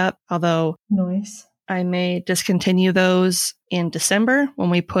designs up, although Nice. I may discontinue those in December when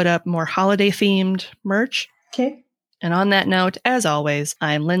we put up more holiday-themed merch. Okay. And on that note, as always,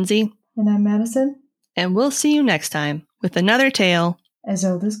 I'm Lindsay. And I'm Madison. And we'll see you next time with another tale As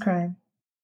old as crime.